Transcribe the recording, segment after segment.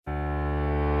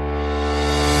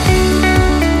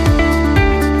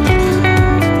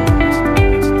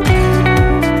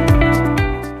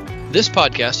This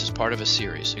podcast is part of a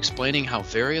series explaining how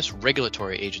various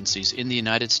regulatory agencies in the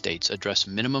United States address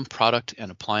minimum product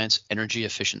and appliance energy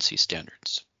efficiency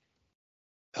standards.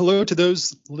 Hello to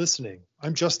those listening.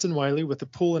 I'm Justin Wiley with the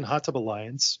Pool and Hot Tub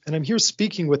Alliance, and I'm here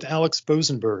speaking with Alex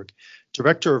Bosenberg,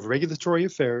 Director of Regulatory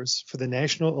Affairs for the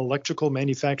National Electrical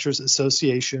Manufacturers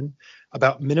Association,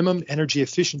 about minimum energy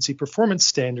efficiency performance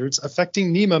standards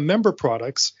affecting NEMA member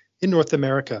products in North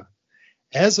America.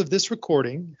 As of this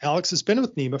recording, Alex has been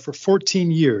with NEMA for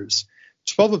 14 years,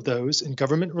 12 of those in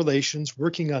government relations,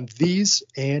 working on these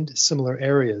and similar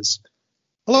areas.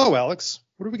 Hello, Alex.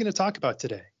 What are we going to talk about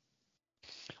today?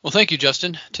 Well, thank you,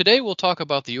 Justin. Today we'll talk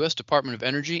about the U.S. Department of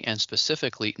Energy and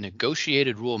specifically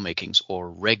negotiated rulemakings, or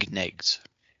reg-negs.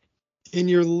 In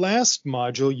your last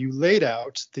module, you laid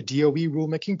out the DOE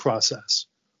rulemaking process.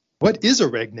 What is a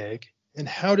reg-neg, and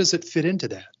how does it fit into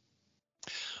that?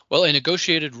 Well, a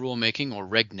negotiated rulemaking, or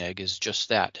reg-neg, is just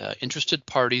that. Interested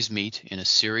parties meet in a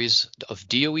series of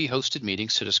DOE-hosted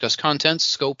meetings to discuss contents,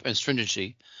 scope, and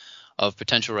stringency of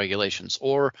potential regulations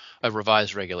or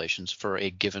revised regulations for a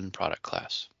given product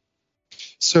class.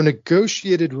 So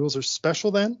negotiated rules are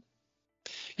special then?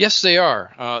 Yes, they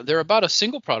are. They're about a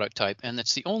single product type, and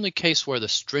it's the only case where the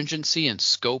stringency and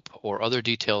scope or other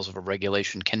details of a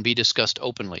regulation can be discussed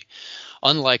openly,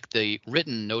 unlike the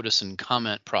written notice and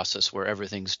comment process where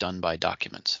everything's done by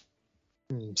documents.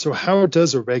 So how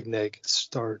does a reg-neg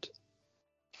start?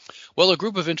 Well, a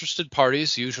group of interested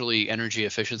parties, usually energy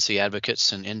efficiency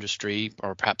advocates and industry,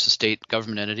 or perhaps a state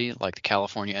government entity like the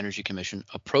California Energy Commission,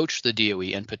 approach the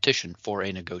DOE and petition for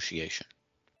a negotiation.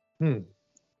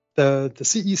 The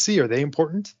CEC, are they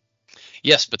important?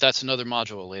 Yes, but that's another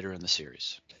module later in the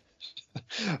series.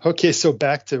 Okay, so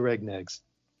back to reg-negs.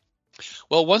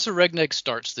 Well, once a reg-neg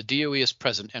starts, the DOE is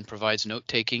present and provides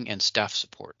note-taking and staff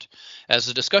support. As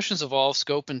the discussions evolve,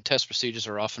 scope and test procedures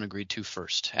are often agreed to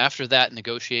first. After that,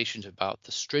 negotiations about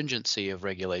the stringency of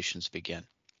regulations begin.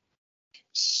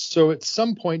 So at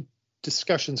some point,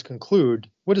 discussions conclude.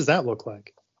 What does that look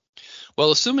like?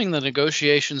 Well, assuming the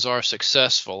negotiations are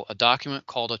successful, a document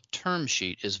called a term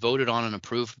sheet is voted on and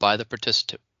approved by the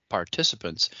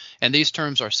participants, and these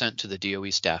terms are sent to the DOE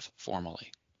staff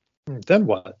formally. Then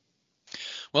what?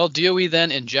 Well, DOE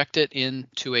then inject it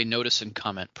into a notice and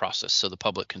comment process so the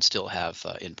public can still have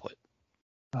input.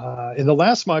 In the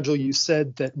last module, you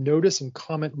said that notice and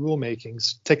comment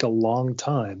rulemakings take a long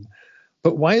time.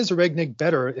 But why is a reg-neg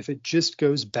better if it just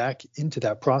goes back into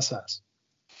that process?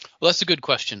 Well, that's a good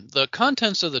question. The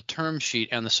contents of the term sheet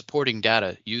and the supporting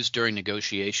data used during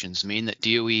negotiations mean that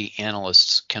DOE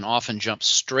analysts can often jump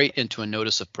straight into a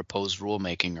notice of proposed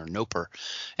rulemaking, or NOPR,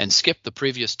 and skip the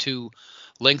previous two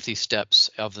lengthy steps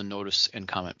of the notice and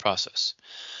comment process.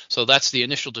 So that's the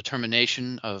initial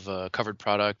determination of a covered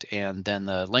product and then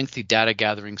the lengthy data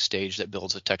gathering stage that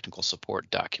builds a technical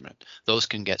support document. Those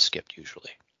can get skipped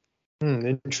usually.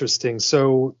 Interesting.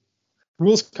 So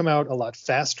rules come out a lot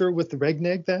faster with the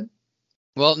reg-neg then?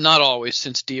 Well, not always,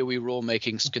 since DOE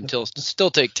rulemakings can still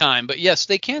take time, but yes,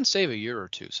 they can save a year or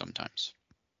two sometimes.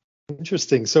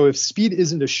 Interesting. So if speed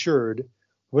isn't assured,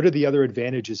 what are the other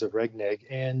advantages of reg-neg,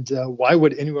 and why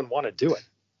would anyone want to do it?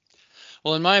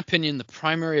 Well, in my opinion, the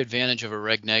primary advantage of a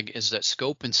reg-neg is that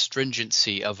scope and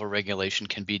stringency of a regulation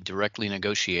can be directly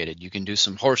negotiated. You can do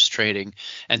some horse trading,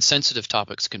 and sensitive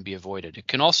topics can be avoided. It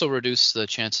can also reduce the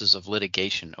chances of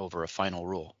litigation over a final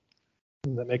rule.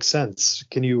 That makes sense.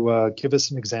 Can you give us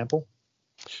an example?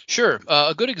 Sure.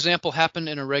 A good example happened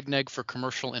in a reg-neg for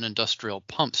commercial and industrial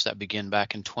pumps that began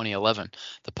back in 2011.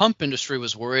 The pump industry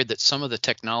was worried that some of the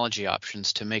technology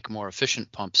options to make more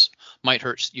efficient pumps might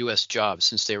hurt U.S. jobs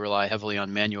since they rely heavily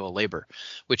on manual labor,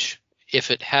 which, if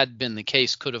it had been the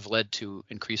case, could have led to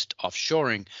increased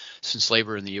offshoring since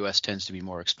labor in the U.S. tends to be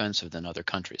more expensive than other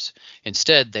countries.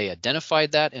 Instead, they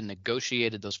identified that and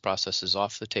negotiated those processes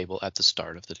off the table at the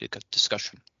start of the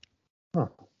discussion. Oh,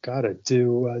 got it.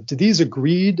 Do these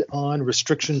agreed on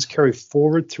restrictions carry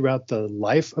forward throughout the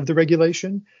life of the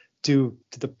regulation? Do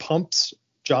the pump's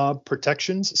job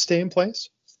protections stay in place?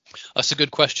 That's a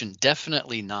good question.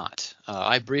 Definitely not.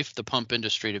 I briefed the pump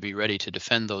industry to be ready to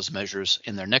defend those measures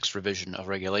in their next revision of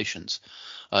regulations,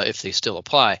 if they still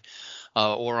apply,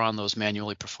 or on those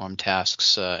manually performed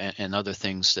tasks and other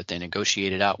things that they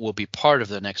negotiated out will be part of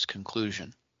the next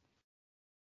conclusion.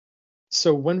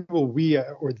 So when will we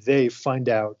or they find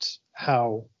out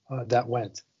how that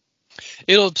went?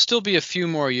 It'll still be a few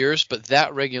more years, but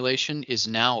that regulation is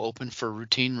now open for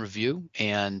routine review,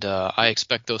 and I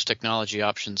expect those technology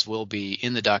options will be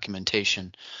in the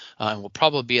documentation and will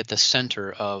probably be at the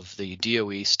center of the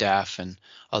DOE staff and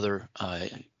other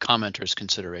commenters'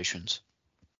 considerations.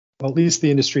 Well, at least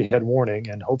the industry had warning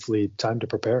and hopefully time to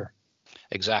prepare.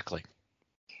 Exactly.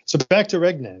 So back to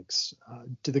regnegs.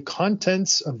 Do the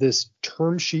contents of this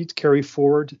term sheet carry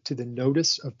forward to the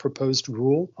notice of proposed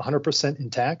rule 100%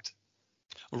 intact?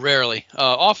 Rarely.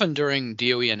 Often during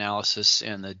DOE analysis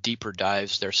and the deeper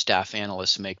dives their staff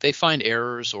analysts make, they find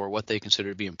errors or what they consider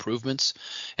to be improvements,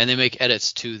 and they make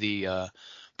edits to the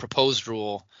proposed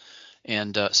rule.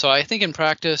 And so I think in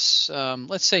practice,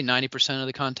 let's say 90% of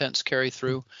the contents carry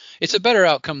through. It's a better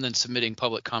outcome than submitting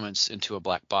public comments into a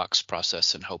black box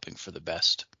process and hoping for the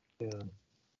best. Yeah.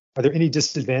 Are there any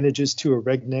disadvantages to a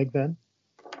regneg then?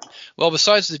 Well,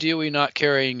 besides the DOE not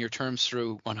carrying your terms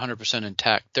through 100%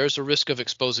 intact, there's a risk of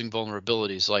exposing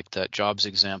vulnerabilities like that jobs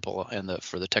example and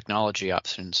for the technology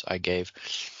options I gave.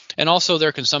 And also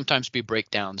there can sometimes be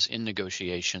breakdowns in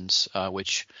negotiations,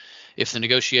 which if the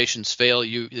negotiations fail,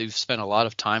 you've spent a lot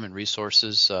of time and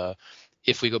resources.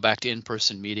 If we go back to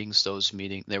in-person meetings,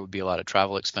 there would be a lot of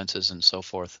travel expenses and so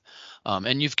forth.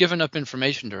 And you've given up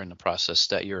information during the process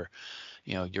that your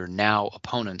now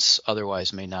opponents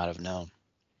otherwise may not have known.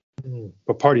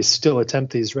 But parties still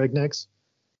attempt these regnegs?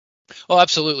 Oh,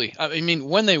 absolutely. I mean,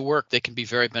 when they work, they can be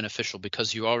very beneficial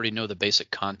because you already know the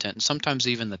basic content and sometimes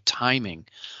even the timing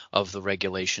of the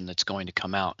regulation that's going to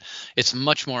come out. It's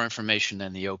much more information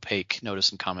than the opaque notice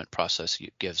and comment process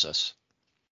gives us.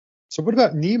 So what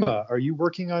about NEMA? Are you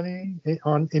working on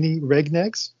any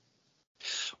regnegs?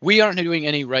 We aren't doing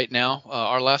any right now.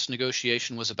 Our last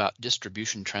negotiation was about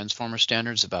distribution transformer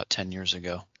standards about 10 years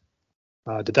ago.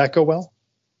 Did that go well?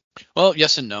 Well,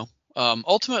 yes and no.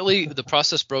 Ultimately, the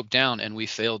process broke down and we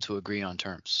failed to agree on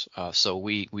terms. So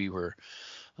we were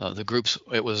the groups.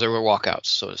 There were walkouts,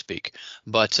 so to speak.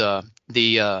 But some of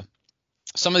the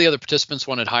other participants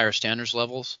wanted higher standards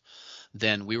levels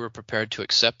than we were prepared to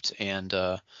accept.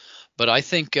 But I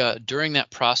think during that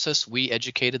process, we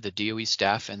educated the DOE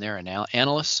staff and their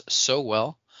analysts so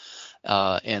well.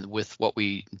 And with what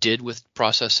we did with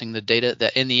processing the data,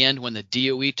 that in the end, when the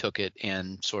DOE took it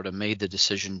and sort of made the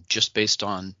decision just based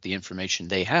on the information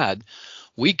they had,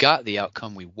 we got the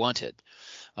outcome we wanted.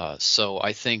 So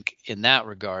I think in that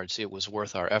regards, it was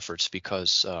worth our efforts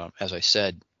because, as I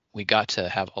said, we got to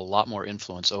have a lot more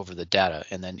influence over the data.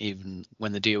 And then even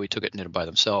when the DOE took it and did it by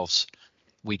themselves,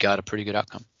 we got a pretty good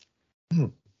outcome.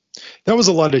 That was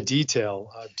a lot of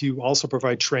detail. Do you also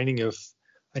provide training if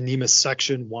a NEMA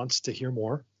section wants to hear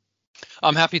more?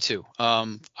 I'm happy to.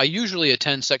 I usually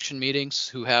attend section meetings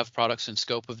who have products in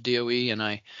scope of DOE, and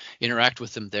I interact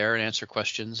with them there and answer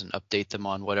questions and update them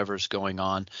on whatever's going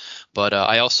on. But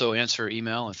I also answer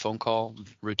email and phone call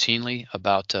routinely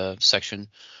about section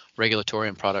regulatory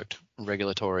and product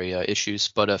regulatory issues.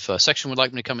 But if a section would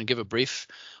like me to come and give a brief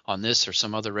on this or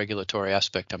some other regulatory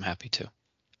aspect, I'm happy to.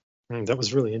 That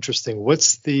was really interesting.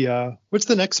 What's the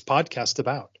next podcast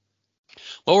about?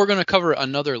 Well, we're going to cover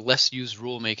another less used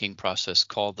rulemaking process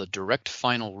called the Direct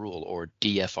Final Rule, or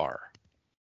DFR.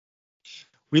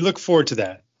 We look forward to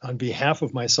that. On behalf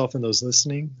of myself and those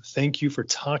listening, thank you for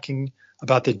talking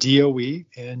about the DOE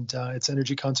and its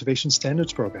Energy Conservation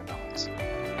Standards Program, Alex.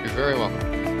 You're very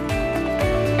welcome.